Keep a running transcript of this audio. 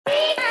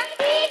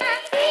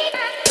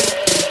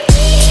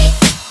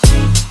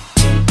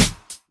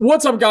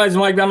What's up, guys?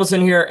 Mike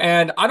Mendelson here,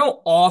 and I don't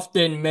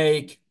often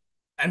make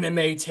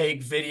MMA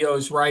take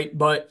videos, right?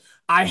 But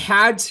I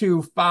had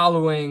to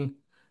following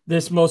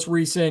this most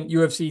recent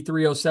UFC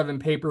 307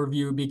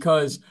 pay-per-view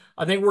because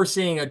I think we're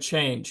seeing a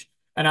change.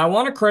 And I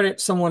want to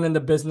credit someone in the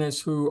business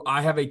who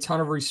I have a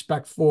ton of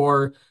respect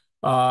for.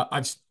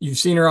 You've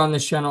seen her on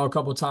this channel a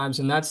couple times,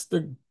 and that's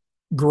the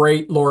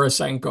great Laura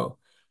Sanko.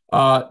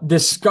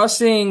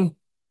 Discussing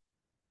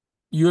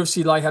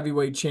UFC light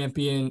heavyweight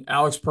champion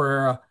Alex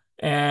Pereira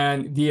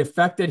and the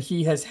effect that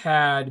he has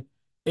had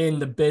in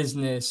the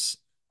business.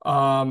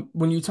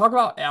 When you talk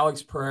about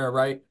Alex Pereira,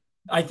 right?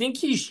 I think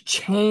he's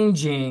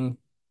changing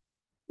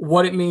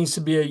what it means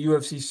to be a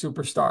UFC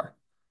superstar.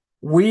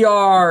 We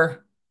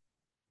are,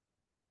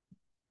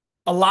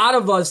 a lot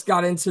of us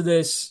got into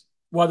this,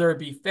 whether it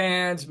be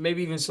fans,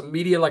 maybe even some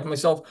media like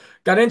myself,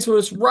 got into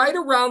this right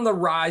around the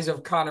rise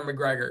of Conor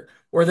McGregor,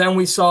 where then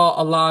we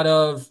saw a lot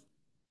of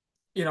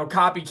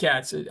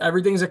copycats.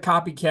 Everything's a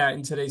copycat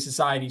in today's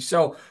society.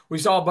 So we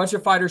saw a bunch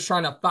of fighters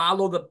trying to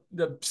follow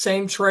the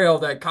same trail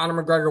that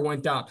Conor McGregor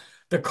went down.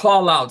 The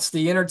call outs,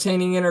 the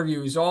entertaining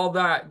interviews, all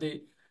that,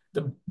 the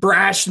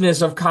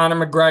brashness of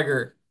Conor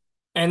McGregor.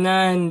 And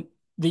then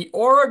the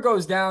aura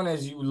goes down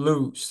as you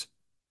lose,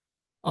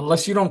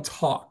 unless you don't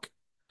talk.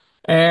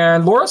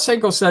 And Laura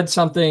Sanko said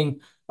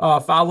something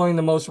following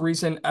the most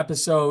recent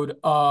episode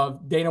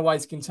of Dana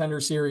White's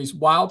Contender Series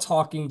while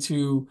talking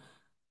to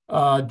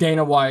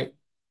Dana White,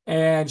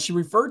 and she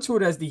referred to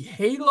it as the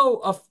halo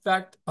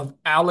effect of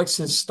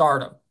Alex's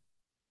stardom.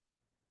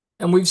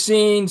 And we've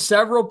seen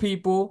several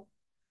people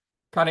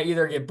kind of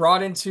either get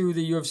brought into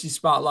the UFC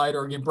spotlight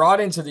or get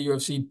brought into the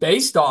UFC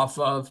based off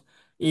of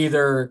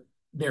either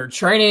their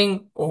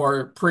training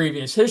or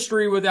previous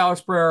history with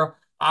Alex Pereira.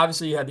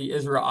 Obviously, you had the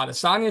Israel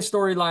Adesanya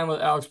storyline with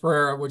Alex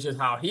Pereira, which is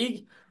how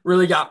he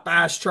really got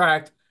fast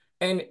tracked.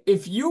 And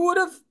if you would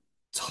have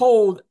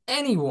told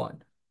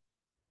anyone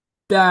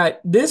that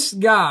this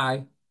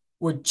guy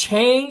would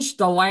change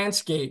the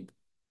landscape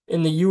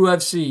in the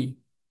UFC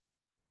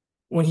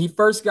when he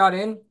first got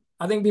in,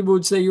 I think people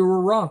would say you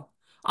were wrong.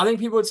 I think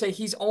people would say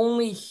he's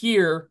only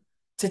here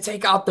to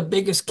take out the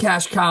biggest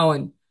cash cow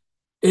in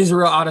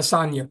Israel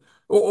Adesanya,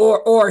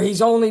 or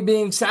he's only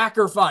being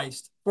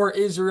sacrificed for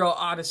Israel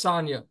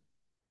Adesanya.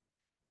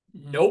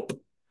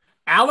 Nope.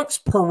 Alex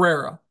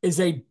Pereira is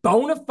a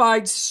bona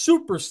fide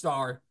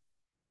superstar,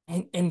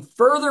 and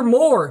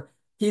furthermore,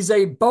 he's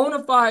a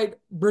bona fide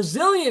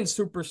Brazilian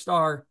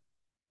superstar.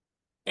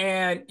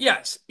 And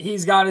yes,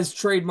 he's got his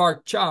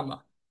trademark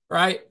chama,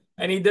 right?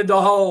 And he did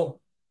the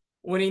whole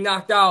when he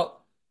knocked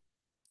out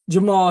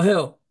Jamal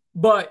Hill.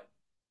 But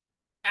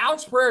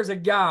Alex Pereira is a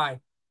guy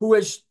who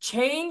has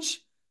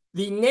changed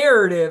the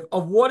narrative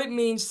of what it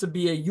means to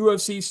be a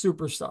UFC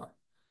superstar.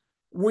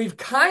 We've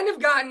kind of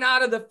gotten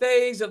out of the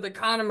phase of the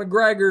Conor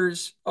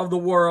McGregors of the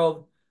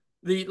world,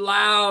 the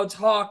loud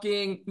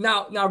talking.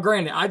 Now,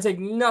 granted, I take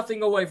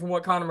nothing away from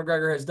what Conor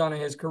McGregor has done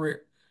in his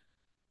career.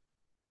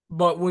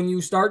 But when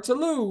you start to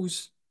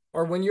lose,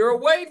 or when you're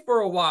away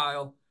for a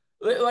while,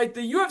 like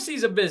the UFC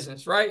is a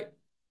business, right?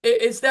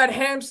 It's that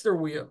hamster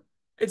wheel.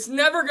 It's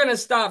never going to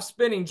stop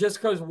spinning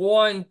just because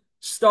one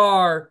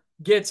star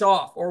gets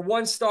off or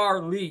one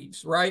star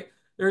leaves, right?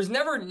 There's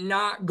never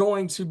not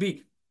going to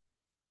be.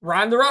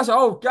 Ronda Rousey,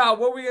 oh God,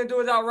 what are we going to do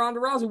without Ronda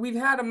Rousey? We've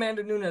had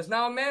Amanda Nunes.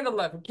 Now Amanda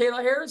left. And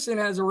Kayla Harrison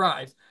has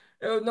arrived.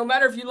 No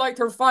matter if you liked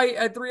her fight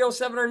at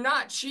 307 or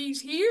not, she's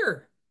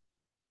here.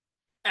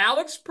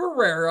 Alex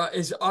Pereira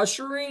is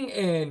ushering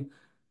in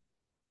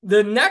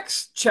the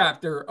next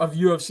chapter of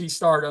UFC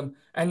stardom,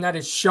 and that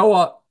is show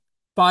up,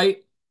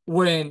 fight,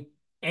 win,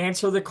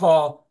 answer the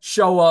call,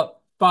 show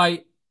up,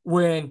 fight,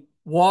 win,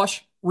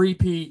 wash,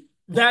 repeat.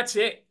 That's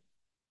it.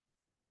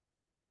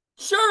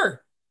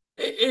 Sure.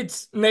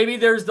 It's maybe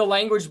there's the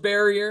language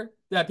barrier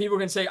that people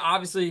can say,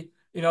 obviously,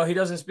 he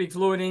doesn't speak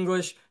fluent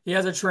English. He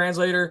has a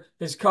translator,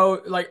 his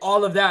code, like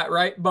all of that,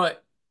 right?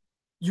 But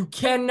you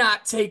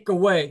cannot take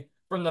away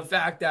from the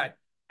fact that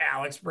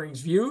Alex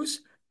brings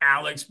views,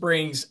 Alex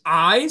brings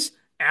eyes,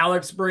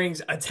 Alex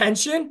brings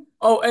attention.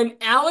 Oh, and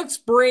Alex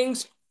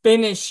brings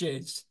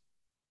finishes.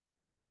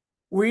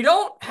 We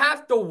don't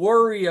have to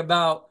worry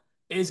about,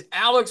 is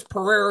Alex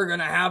Pereira going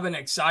to have an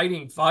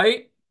exciting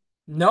fight?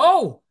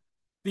 No.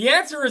 The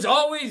answer is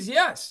always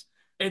yes.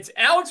 It's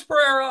Alex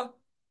Pereira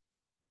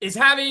is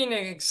having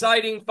an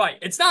exciting fight.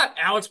 It's not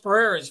Alex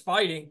Pereira is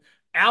fighting.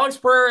 Alex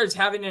Pereira is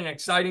having an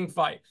exciting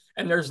fight.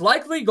 And there's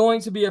likely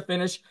going to be a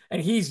finish,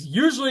 and he's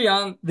usually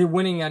on the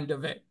winning end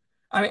of it.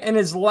 I mean, in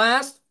his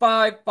last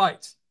five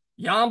fights,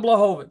 Jan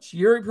Blachowicz,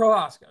 Yuri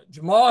Prohaska,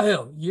 Jamal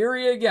Hill,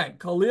 Yuri again,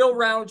 Khalil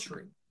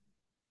Roundtree,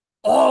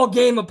 all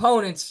game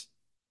opponents,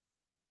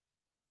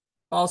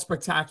 all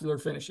spectacular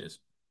finishes.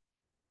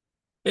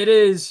 It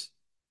is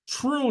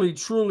truly,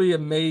 truly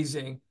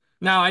amazing.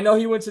 Now, I know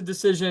he went to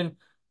decision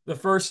the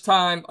first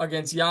time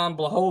against Jan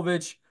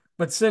Blachowicz,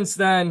 but since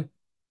then,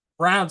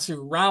 round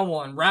two, round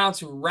one, round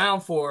two,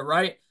 round four,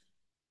 right?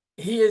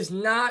 He is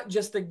not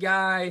just a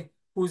guy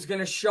who's going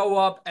to show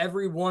up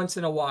every once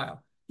in a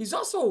while. He's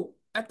also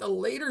at the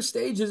later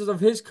stages of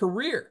his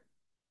career.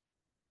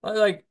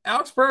 Like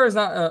Alex Pereira is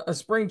not a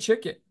spring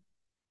chicken.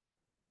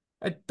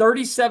 At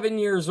 37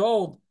 years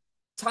old,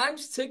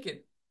 time's ticking.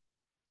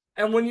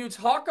 And when you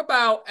talk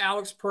about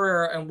Alex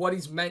Pereira and what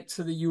he's meant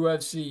to the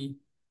UFC,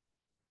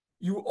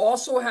 you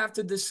also have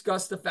to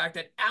discuss the fact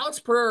that Alex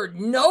Pereira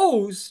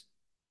knows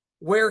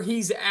where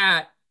he's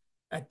at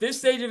this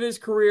stage of his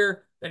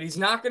career, that he's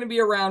not going to be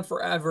around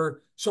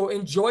forever. So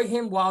enjoy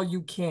him while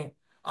you can.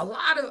 A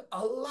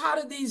lot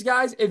of these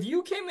guys, if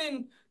you came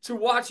in to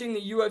watching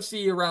the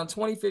UFC around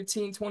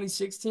 2015,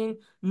 2016,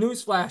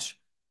 newsflash,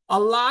 a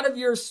lot of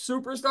your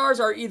superstars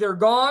are either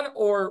gone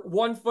or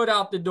 1 foot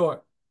out the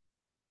door.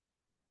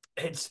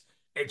 It's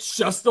it's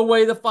just the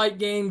way the fight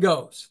game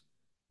goes.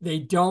 They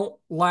don't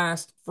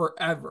last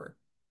forever.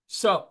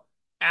 So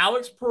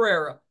Alex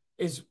Pereira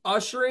is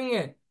ushering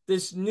in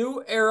this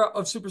new era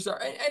of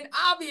superstar. And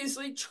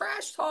obviously,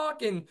 trash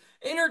talk and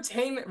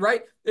entertainment,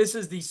 right? This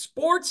is the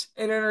sports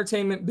and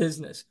entertainment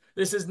business.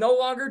 This is no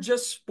longer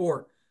just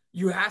sport.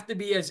 You have to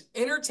be as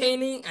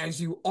entertaining as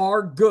you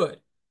are good.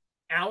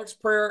 Alex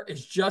Pereira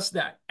is just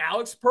that.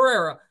 Alex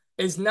Pereira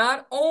is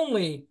not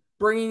only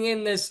bringing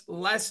in this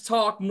less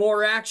talk,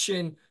 more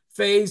action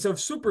phase of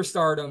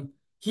superstardom,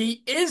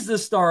 he is the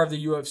star of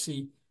the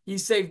UFC. He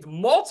saved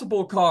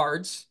multiple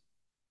cards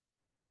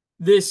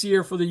this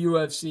year for the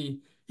UFC.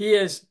 He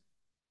is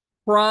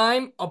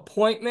prime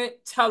appointment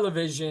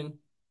television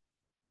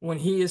when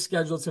he is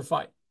scheduled to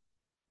fight.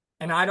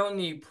 And I don't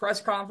need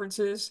press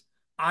conferences.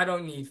 I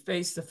don't need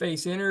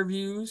face-to-face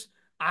interviews.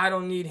 I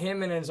don't need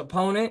him and his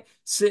opponent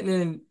sitting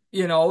in,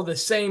 the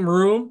same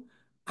room.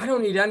 I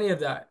don't need any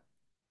of that.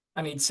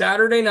 I need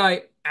Saturday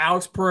night,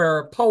 Alex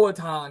Pereira,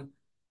 Poatan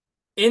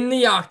in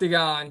the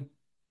octagon,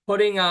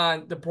 putting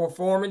on the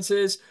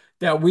performances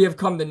that we have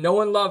come to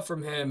know and love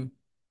from him.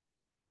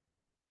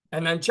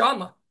 And then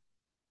Chama,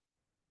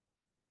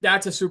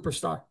 that's a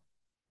superstar.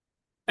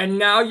 And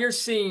now you're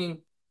seeing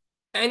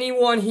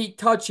anyone he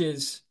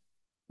touches,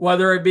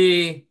 whether it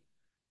be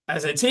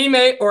as a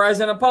teammate or as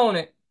an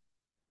opponent,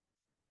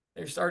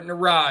 they're starting to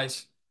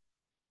rise.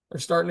 They're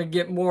starting to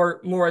get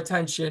more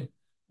attention,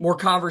 more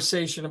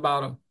conversation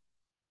about him.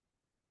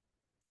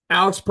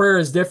 Alex Pereira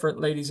is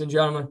different, ladies and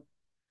gentlemen.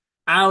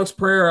 Alex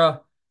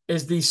Pereira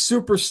is the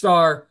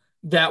superstar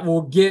that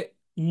will get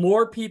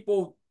more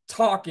people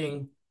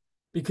talking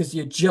because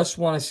you just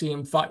want to see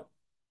him fight.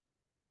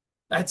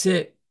 That's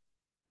it.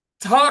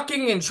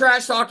 Talking and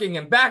trash talking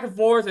and back and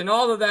forth and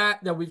all of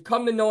that we've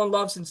come to know and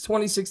love since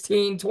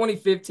 2016,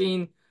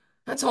 2015.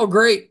 That's all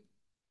great.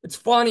 It's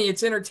funny,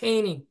 it's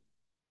entertaining.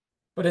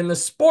 But in the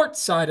sports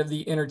side of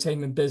the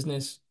entertainment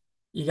business,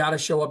 you got to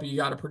show up, you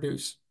got to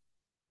produce.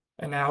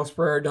 And Alex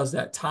Pereira does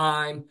that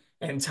time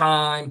and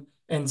time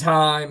and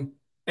time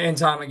and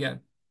time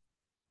again.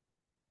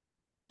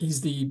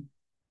 He's the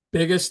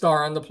biggest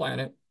star on the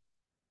planet.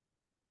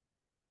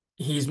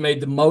 He's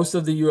made the most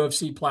of the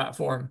UFC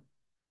platform,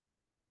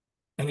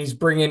 and he's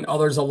bringing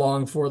others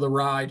along for the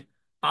ride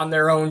on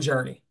their own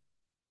journey.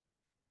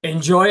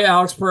 Enjoy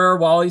Alex Pereira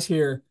while he's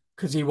here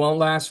because he won't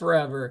last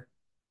forever.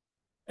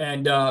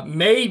 And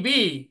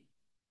maybe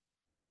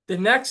the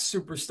next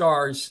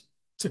superstars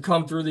to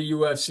come through the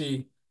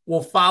UFC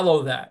will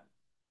follow that.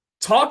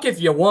 Talk if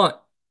you want,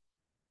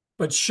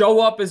 but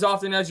show up as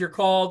often as you're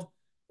called,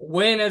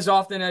 win as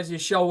often as you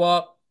show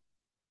up,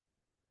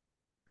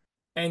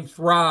 and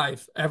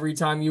thrive every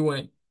time you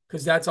win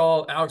because that's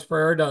all Alex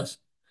Pereira does.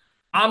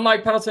 I'm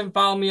Mike Pendleton.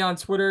 Follow me on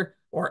Twitter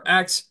or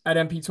X at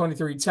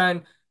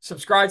MP2310.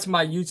 Subscribe to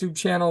my YouTube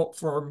channel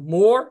for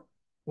more.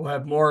 We'll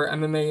have more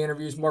MMA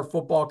interviews, more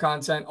football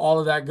content, all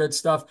of that good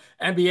stuff.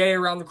 NBA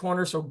around the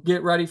corner, so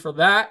get ready for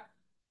that.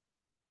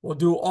 We'll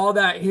do all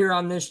that here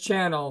on this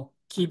channel.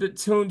 Keep it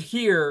tuned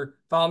here.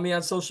 Follow me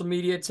on social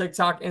media,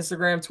 TikTok,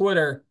 Instagram,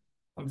 Twitter.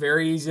 I'm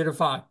very easy to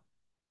find.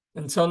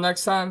 Until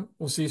next time,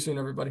 we'll see you soon,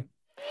 everybody.